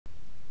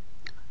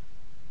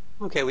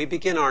Okay, we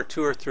begin our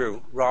tour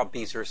through Rob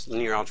Beezer's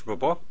linear algebra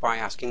book by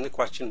asking the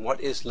question, what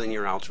is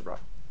linear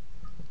algebra?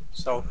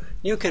 So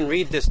you can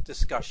read this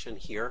discussion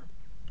here.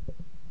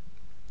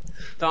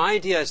 The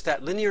idea is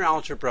that linear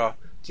algebra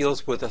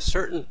deals with a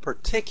certain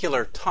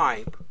particular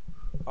type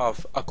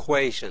of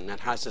equation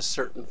that has a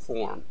certain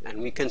form.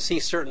 And we can see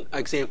certain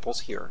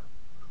examples here.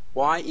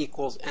 Y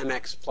equals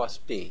mx plus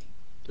b.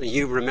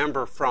 You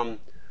remember from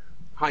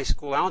high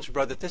school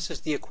algebra that this is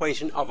the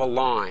equation of a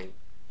line.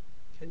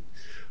 Okay?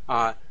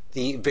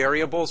 The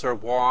variables are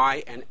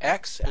y and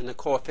x, and the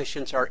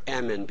coefficients are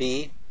m and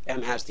b.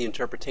 M has the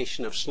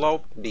interpretation of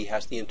slope, b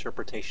has the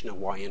interpretation of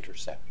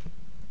y-intercept.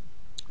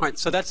 All right,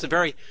 so that's a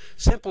very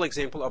simple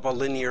example of a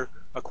linear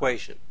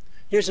equation.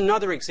 Here's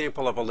another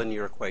example of a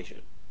linear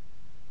equation.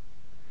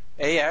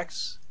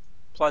 ax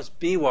plus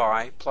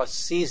by plus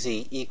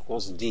cz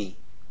equals d.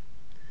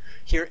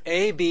 Here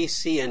a, b,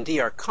 c, and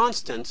d are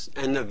constants,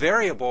 and the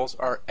variables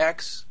are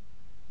x,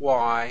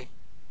 y,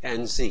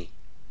 and z.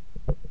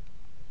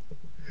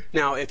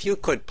 Now, if you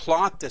could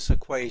plot this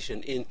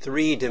equation in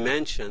 3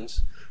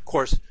 dimensions, of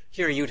course,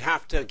 here you'd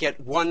have to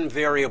get one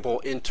variable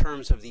in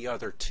terms of the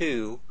other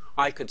 2.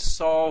 I could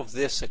solve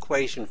this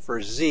equation for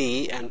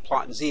z and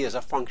plot z as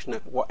a function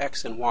of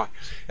x and y.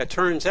 It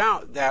turns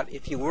out that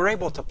if you were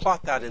able to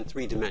plot that in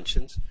 3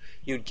 dimensions,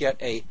 you'd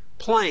get a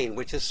plane,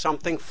 which is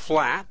something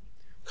flat,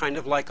 kind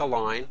of like a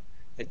line.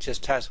 It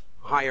just has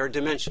higher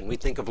dimension. We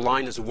think of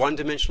line as a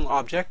one-dimensional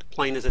object,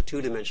 plane as a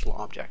 2-dimensional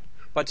object.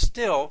 But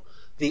still,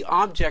 the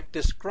object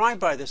described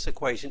by this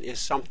equation is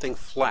something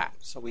flat.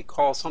 So we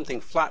call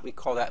something flat, we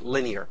call that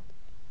linear.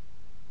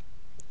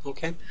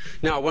 Okay?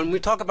 Now, when we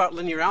talk about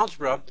linear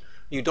algebra,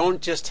 you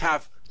don't just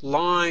have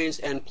lines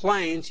and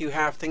planes, you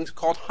have things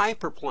called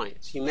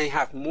hyperplanes. You may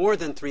have more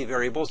than 3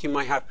 variables, you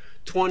might have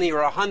 20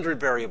 or 100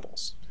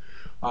 variables.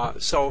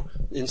 So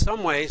in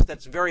some ways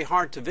that's very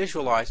hard to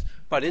visualize,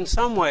 but in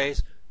some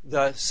ways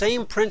the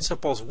same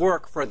principles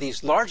work for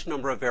these large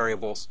number of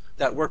variables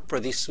that work for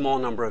these small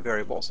number of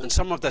variables. And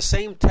some of the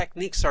same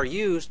techniques are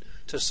used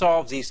to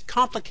solve these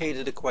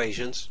complicated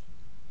equations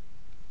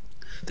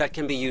that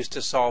can be used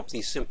to solve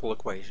these simple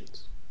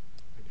equations.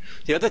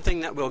 The other thing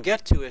that we'll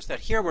get to is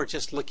that here we're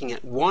just looking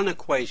at one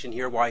equation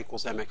here, y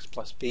equals mx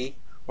plus b,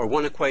 or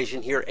one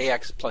equation here,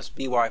 ax plus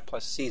by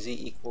plus cz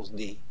equals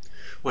d.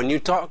 When you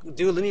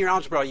do linear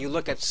algebra, you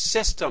look at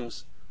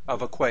systems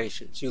of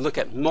equations. You look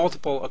at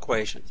multiple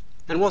equations.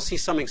 And we'll see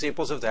some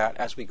examples of that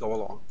as we go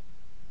along.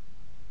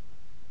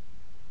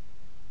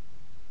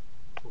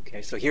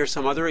 Okay, so here's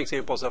some other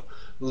examples of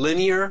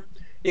linear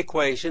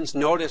equations.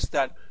 Notice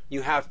that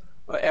you have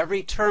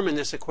every term in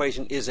this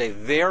equation is a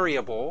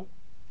variable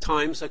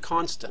times a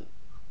constant.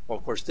 Well,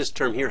 of course, this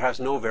term here has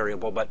no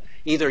variable, but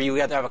either you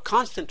have to have a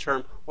constant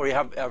term or you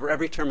have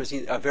every term is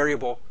a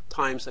variable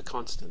times a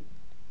constant.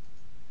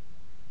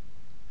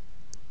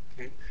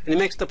 Okay? And it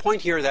makes the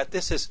point here that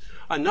this is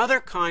another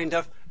kind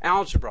of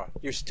algebra.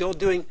 You're still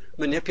doing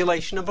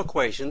manipulation of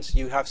equations.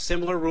 You have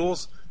similar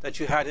rules that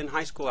you had in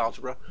high school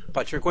algebra,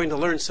 but you're going to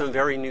learn some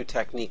very new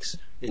techniques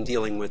in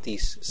dealing with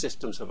these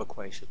systems of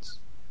equations.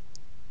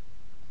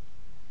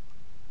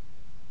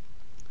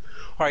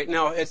 All right,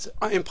 now it's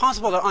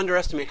impossible to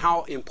underestimate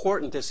how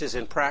important this is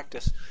in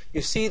practice.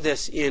 You see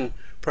this in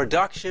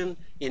production,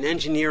 in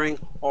engineering,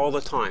 all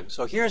the time.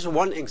 So here's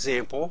one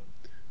example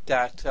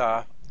that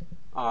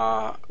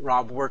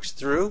Rob works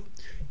through.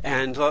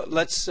 And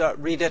let's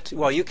read it.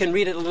 Well, you can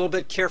read it a little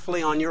bit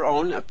carefully on your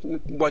own.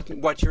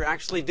 What you're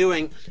actually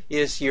doing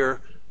is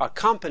you're a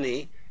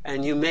company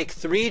and you make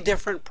 3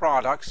 different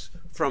products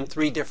from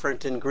 3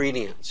 different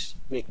ingredients.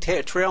 Make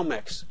trail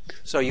mix.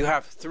 So you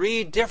have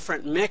 3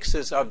 different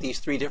mixes of these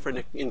 3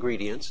 different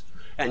ingredients,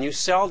 and you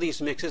sell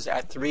these mixes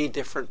at 3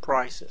 different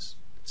prices.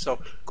 So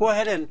go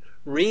ahead and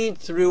read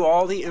through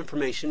all the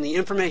information. The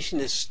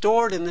information is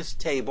stored in this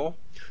table,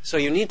 so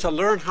you need to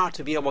learn how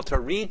to be able to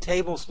read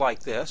tables like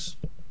this.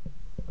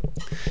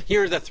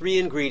 Here are the 3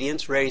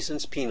 ingredients,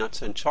 raisins,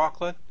 peanuts, and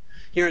chocolate.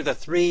 Here are the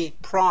 3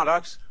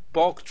 products,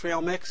 bulk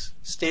trail mix,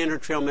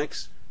 standard trail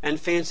mix, and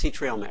fancy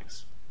trail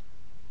mix.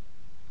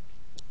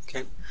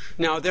 Okay.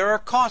 Now there are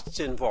costs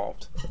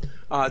involved.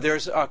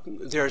 There's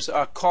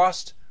a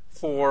cost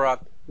for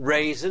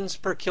raisins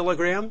per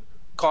kilogram,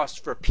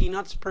 cost for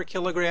peanuts per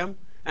kilogram,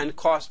 and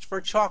cost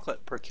for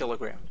chocolate per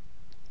kilogram.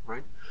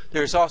 Right?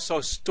 There's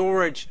also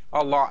storage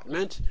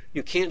allotment.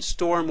 You can't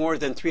store more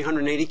than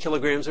 380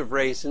 kilograms of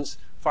raisins,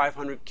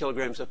 500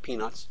 kilograms of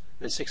peanuts,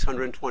 and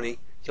 620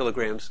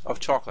 kilograms of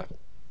chocolate.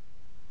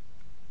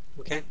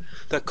 Okay?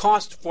 The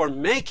cost for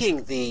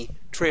making the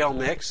trail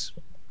mix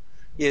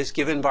is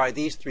given by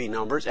these 3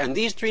 numbers, and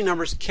these 3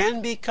 numbers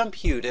can be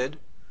computed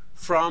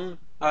from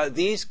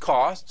these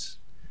costs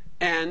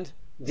and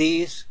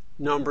these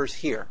numbers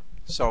here.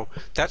 So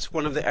that's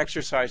one of the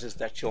exercises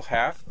that you'll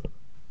have.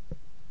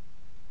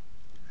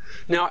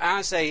 Now,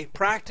 as a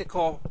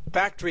practical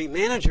factory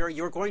manager,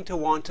 you're going to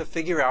want to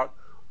figure out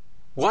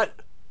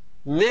what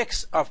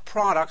mix of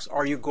products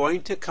are you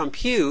going to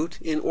compute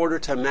in order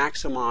to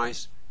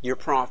maximize your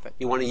profit.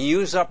 You want to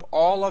use up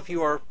all of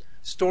your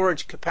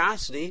storage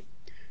capacity,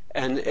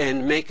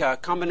 and make a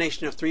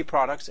combination of 3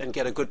 products and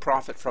get a good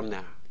profit from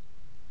that.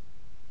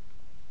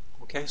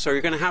 Okay, so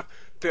you're going to have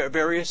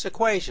various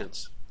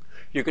equations.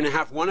 You're going to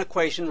have one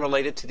equation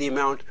related to the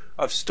amount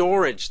of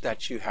storage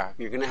that you have.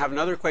 You're going to have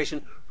another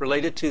equation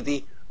related to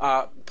the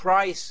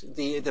price,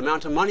 the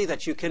amount of money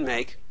that you can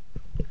make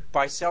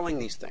by selling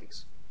these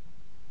things.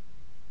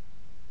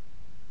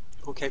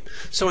 Okay,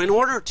 so in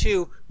order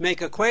to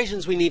make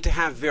equations, we need to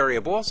have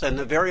variables, and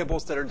the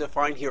variables that are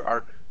defined here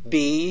are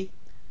B,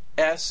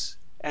 S,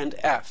 and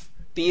F.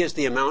 B is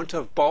the amount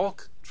of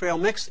bulk trail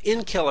mix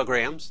in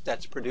kilograms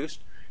that's produced.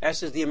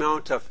 S is the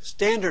amount of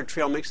standard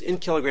trail mix in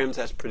kilograms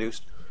that's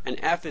produced. And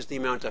F is the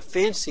amount of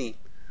fancy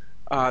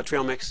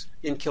trail mix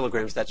in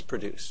kilograms that's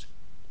produced.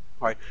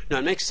 All right. Now,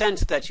 it makes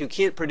sense that you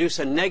can't produce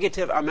a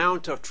negative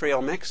amount of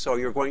trail mix, so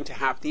you're going to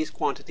have these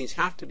quantities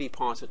have to be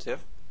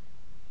positive.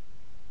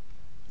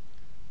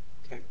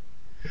 Okay.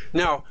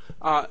 Now,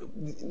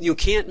 you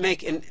can't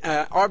make an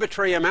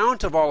arbitrary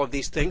amount of all of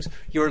these things.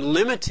 You're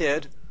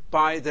limited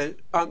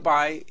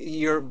by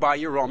your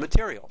raw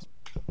materials.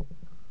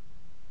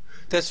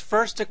 This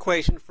first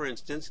equation, for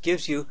instance,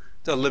 gives you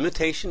the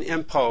limitation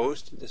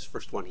imposed, this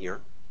first one here.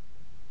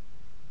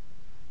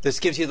 This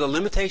gives you the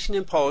limitation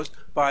imposed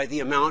by the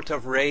amount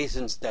of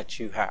raisins that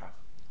you have.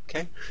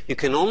 Okay? You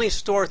can only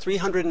store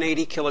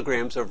 380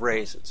 kilograms of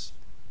raisins.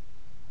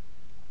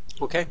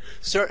 Okay?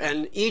 So,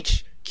 and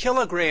each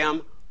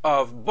kilogram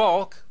of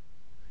bulk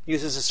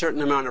uses a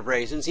certain amount of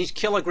raisins. Each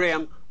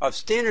kilogram of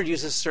standard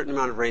uses a certain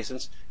amount of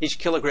raisins. Each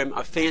kilogram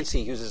of fancy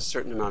uses a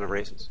certain amount of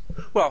raisins.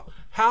 Well,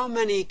 how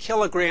many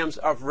kilograms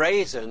of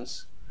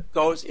raisins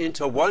goes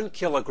into 1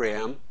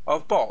 kilogram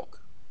of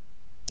bulk?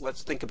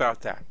 Let's think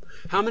about that.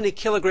 How many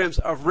kilograms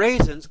of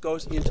raisins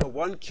goes into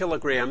 1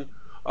 kilogram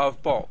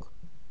of bulk?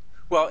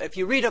 Well, if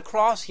you read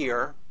across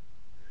here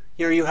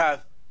you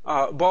have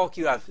bulk,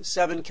 you have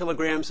 7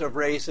 kilograms of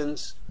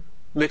raisins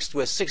mixed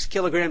with 6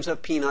 kilograms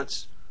of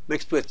peanuts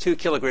mixed with 2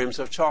 kilograms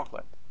of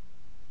chocolate.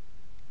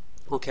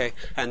 Okay,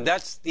 and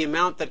that's the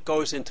amount that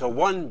goes into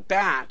one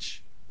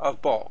batch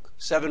of bulk.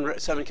 7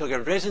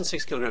 kilograms of raisins,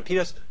 6 kilograms of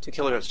peanuts, 2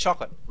 kilograms of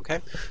chocolate.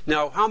 Okay.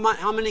 Now,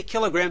 how many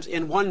kilograms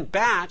in one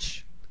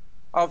batch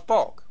of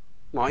bulk?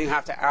 Well, you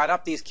have to add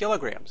up these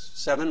kilograms.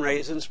 7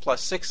 raisins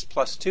plus 6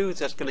 plus 2,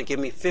 that's going to give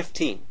me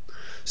 15.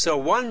 So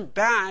one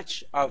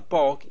batch of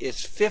bulk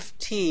is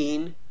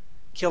 15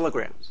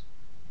 kilograms.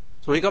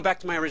 So when we go back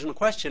to my original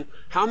question,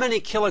 how many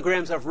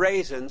kilograms of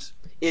raisins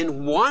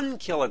in 1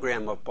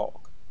 kilogram of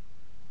bulk?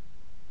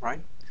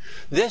 Right?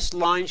 This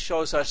line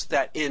shows us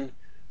that in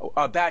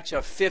a batch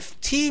of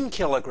 15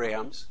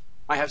 kilograms,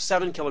 I have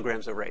 7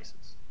 kilograms of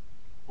raisins.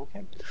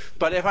 Okay?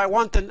 But if I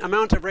want the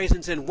amount of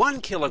raisins in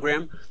 1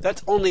 kilogram,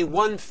 that's only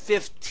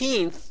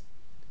 1/15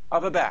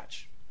 of a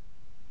batch.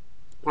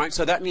 Right?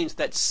 So that means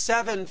that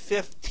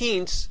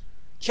 7/15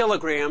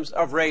 kilograms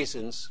of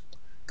raisins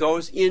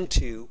goes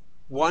into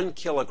 1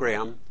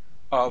 kilogram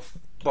of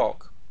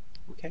bulk.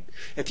 Okay?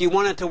 If you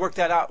wanted to work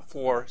that out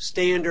for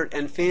standard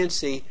and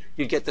fancy,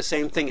 you'd get the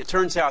same thing. It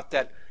turns out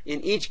that in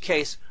each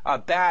case, a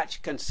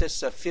batch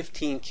consists of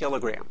 15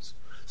 kilograms.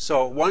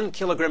 So 1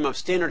 kilogram of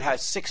standard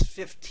has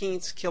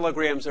 6/15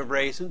 kilograms of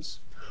raisins.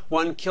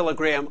 1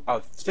 kilogram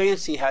of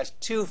fancy has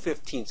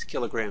 2/15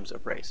 kilograms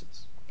of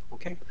raisins.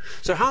 Okay?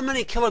 So how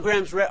many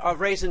kilograms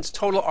of raisins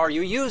total are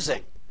you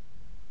using?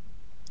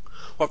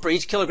 Well, for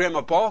each kilogram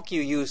of bulk,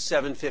 you use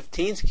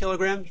 7/15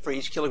 kilograms. For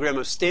each kilogram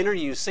of standard,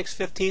 you use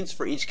 6/15.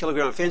 For each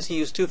kilogram of fancy,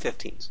 you use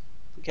 2/15.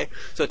 Okay?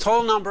 So the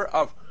total number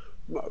of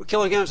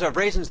kilograms of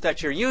raisins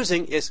that you're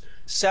using is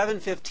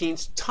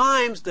 7/15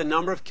 times the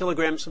number of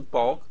kilograms of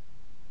bulk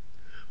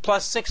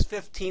plus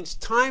 6/15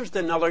 times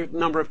the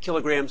number of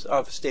kilograms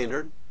of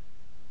standard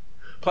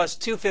plus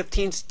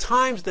 2/15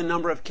 times the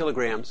number of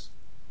kilograms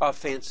of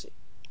fancy.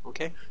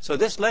 Okay? So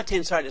this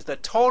left-hand side is the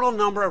total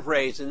number of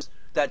raisins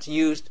that's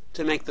used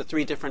to make the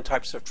 3 different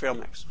types of trail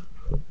mix.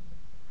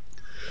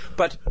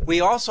 But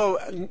we also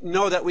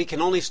know that we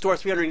can only store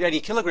 380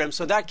 kilograms,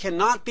 so that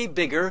cannot be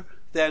bigger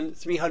than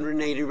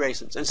 380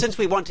 raisins. And since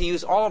we want to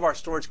use all of our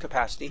storage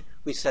capacity,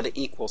 we set it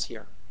equals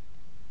here.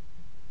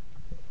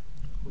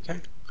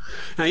 Okay?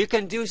 Now you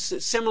can do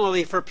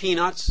similarly for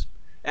peanuts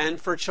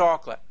and for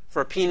chocolate.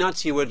 For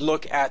peanuts, you would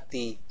look at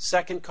the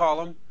second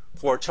column.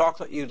 For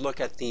chocolate, you'd look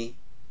at the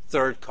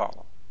third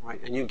column.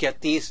 Right? And you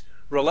get these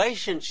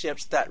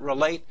relationships that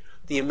relate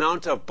the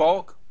amount of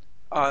bulk,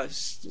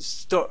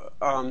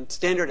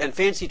 standard and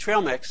fancy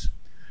trail mix,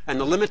 and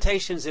the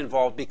limitations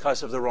involved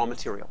because of the raw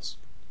materials.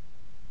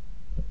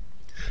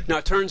 Now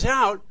it turns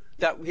out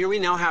that here we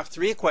now have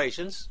 3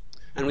 equations,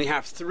 and we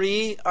have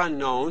 3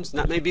 unknowns. And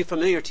that may be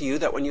familiar to you,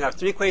 that when you have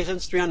 3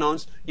 equations, 3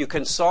 unknowns, you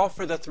can solve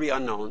for the 3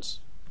 unknowns.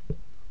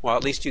 Well,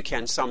 at least you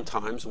can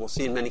sometimes. We'll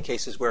see in many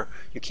cases where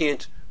you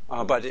can't,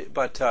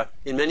 but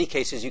in many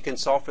cases you can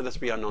solve for the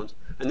 3 unknowns.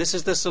 And this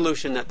is the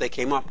solution that they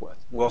came up with.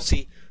 We'll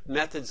see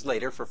methods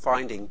later for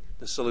finding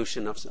the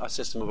solution of a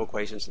system of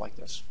equations like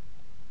this.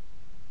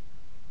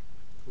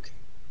 Okay.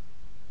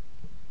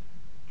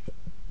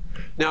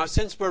 Now,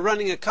 since we're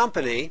running a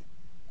company,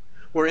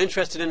 we're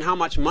interested in how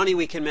much money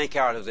we can make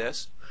out of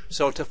this.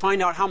 So to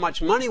find out how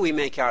much money we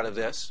make out of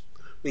this,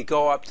 we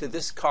go up to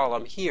this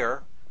column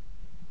here.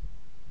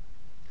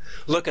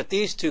 Look at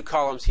these two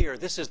columns here.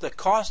 This is the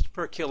cost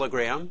per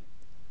kilogram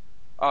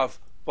of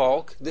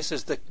bulk. This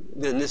is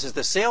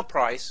the sale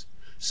price.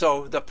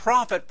 So the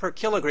profit per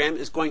kilogram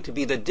is going to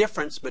be the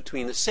difference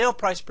between the sale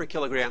price per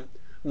kilogram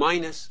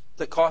minus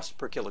the cost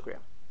per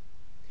kilogram.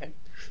 Okay?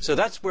 So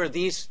that's where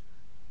these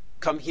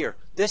come here.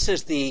 This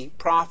is the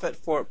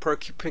profit per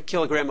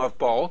kilogram of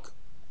bulk.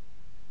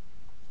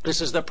 This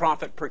is the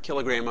profit per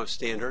kilogram of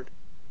standard.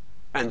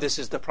 And this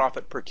is the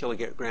profit per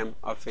kilogram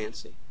of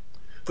fancy.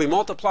 If we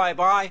multiply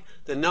by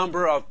the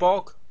number of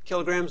bulk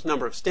kilograms,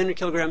 number of standard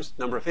kilograms,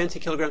 number of fancy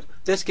kilograms,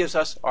 this gives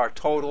us our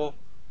total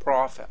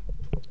profit.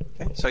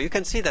 Okay? So you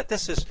can see that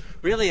this is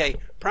really a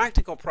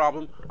practical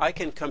problem. I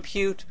can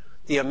compute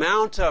the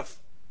amount of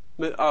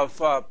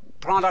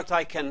product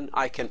I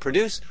can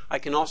produce. I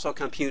can also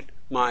compute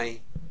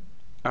my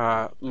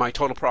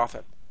total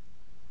profit.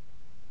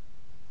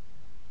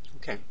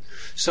 Okay,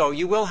 so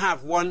you will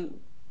have one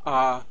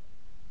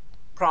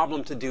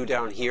problem to do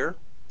down here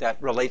that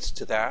relates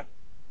to that.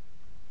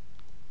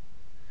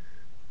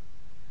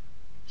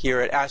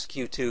 Here it asks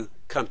you to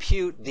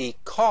compute the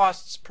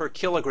costs per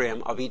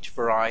kilogram of each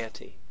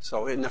variety.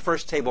 So in the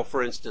first table,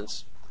 for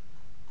instance,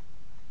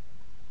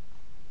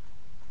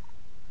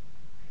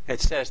 it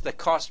says the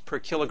cost per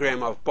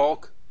kilogram of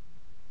bulk,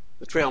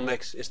 the trail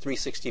mix, is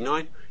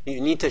 $3.69.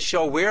 You need to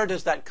show where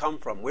does that come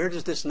from? Where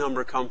does this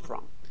number come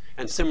from?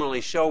 And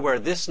similarly, show where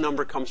this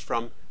number comes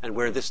from and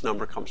where this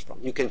number comes from.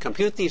 You can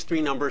compute these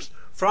three numbers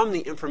from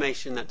the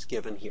information that's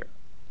given here.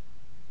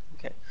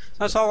 Okay, so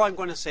that's all I'm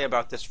going to say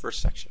about this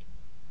first section.